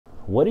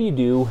what do you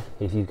do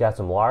if you've got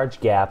some large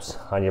gaps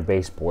on your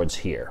baseboards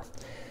here?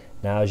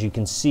 Now, as you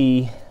can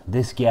see,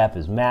 this gap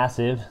is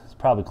massive. It's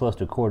probably close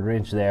to 1/4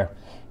 inch there.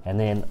 And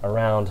then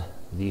around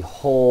the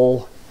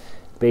whole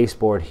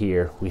baseboard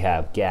here, we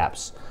have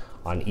gaps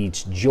on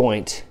each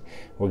joint.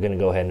 We're gonna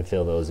go ahead and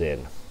fill those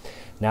in.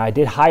 Now, I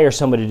did hire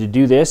somebody to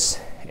do this,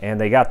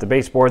 and they got the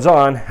baseboards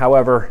on.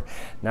 However,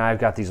 now I've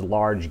got these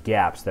large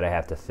gaps that I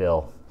have to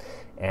fill.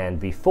 And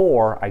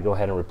before I go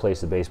ahead and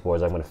replace the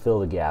baseboards, I'm going to fill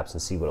the gaps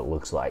and see what it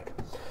looks like.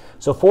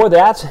 So for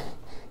that,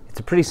 it's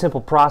a pretty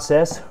simple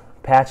process: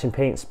 patch and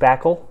paint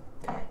spackle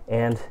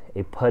and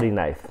a putty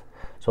knife.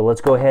 So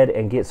let's go ahead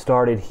and get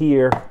started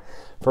here.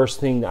 First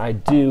thing I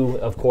do,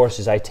 of course,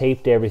 is I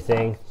taped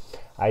everything.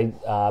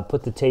 I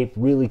put the tape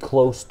really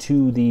close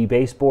to the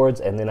baseboards,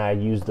 and then I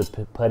used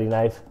the putty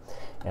knife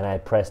and I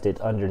pressed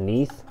it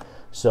underneath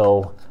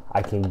so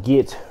I can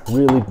get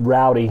really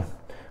rowdy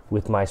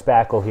with my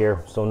spackle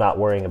here, so not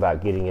worrying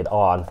about getting it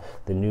on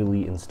the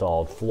newly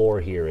installed floor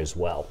here as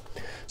well.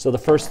 So the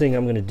first thing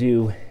I'm going to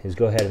do is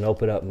go ahead and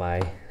open up my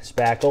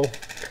spackle,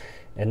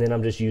 and then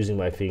I'm just using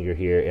my finger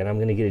here, and I'm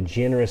going to get a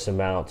generous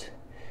amount,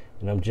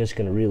 and I'm just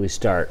going to really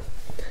start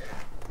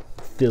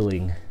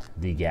filling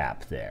the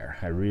gap there.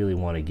 I really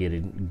want to get a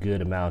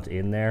good amount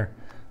in there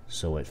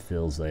so it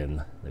fills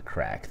in the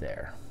crack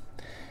there.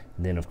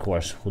 And then of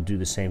course we'll do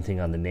the same thing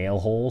on the nail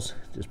holes.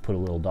 Just put a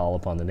little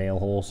dollop on the nail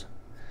holes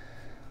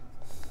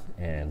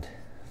and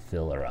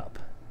fill her up.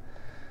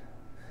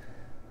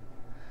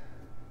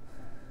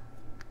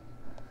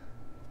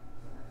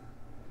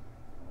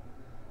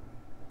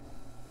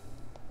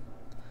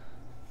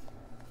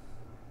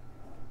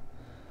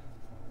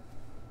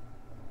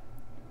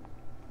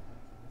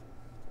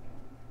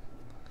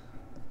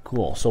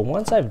 Cool. So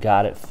once I've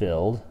got it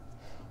filled,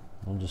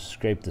 I'll just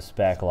scrape the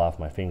spackle off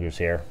my fingers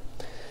here.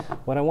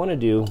 What I want to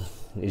do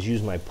is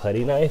use my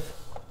putty knife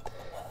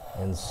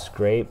and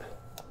scrape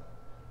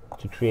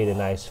to create a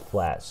nice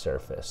flat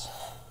surface.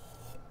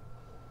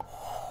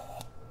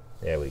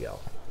 There we go.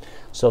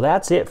 So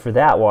that's it for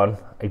that one.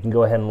 I can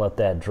go ahead and let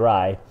that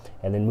dry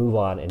and then move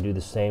on and do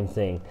the same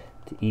thing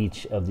to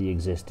each of the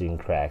existing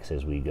cracks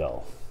as we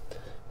go.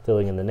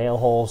 Filling in the nail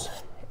holes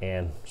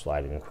and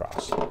sliding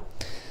across.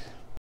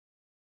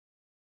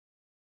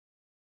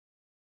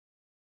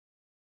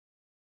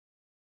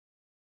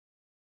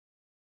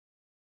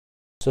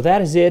 So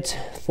that is it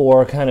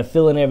for kind of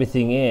filling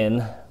everything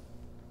in.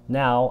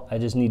 Now I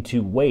just need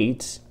to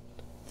wait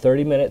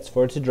 30 minutes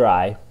for it to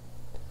dry.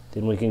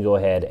 Then we can go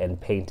ahead and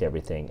paint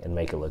everything and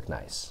make it look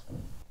nice.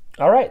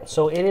 All right,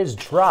 so it is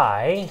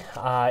dry.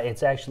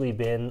 It's actually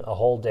been a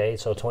whole day,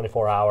 so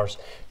 24 hours.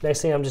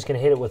 Next thing, I'm just gonna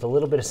hit it with a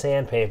little bit of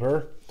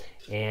sandpaper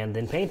and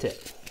then paint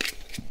it.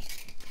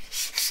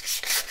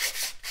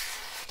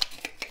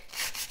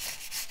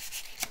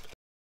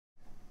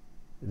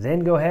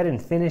 Then go ahead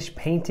and finish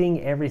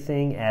painting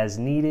everything as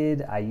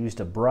needed. I used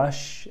a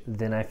brush,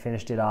 then I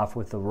finished it off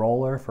with the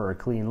roller for a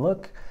clean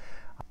look.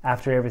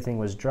 After everything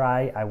was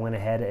dry, I went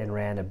ahead and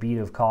ran a bead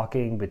of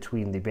caulking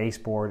between the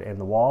baseboard and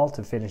the wall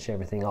to finish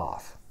everything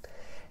off.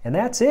 And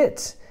that's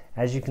it.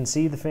 As you can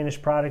see, the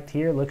finished product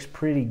here looks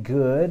pretty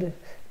good.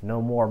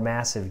 No more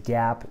massive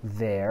gap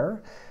there.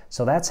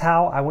 So that's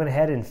how I went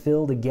ahead and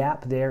filled a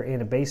gap there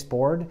in a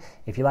baseboard.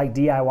 If you like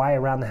DIY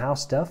around the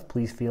house stuff,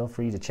 please feel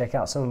free to check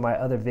out some of my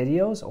other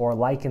videos or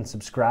like and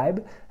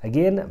subscribe.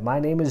 Again, my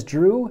name is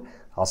Drew.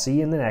 I'll see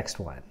you in the next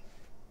one.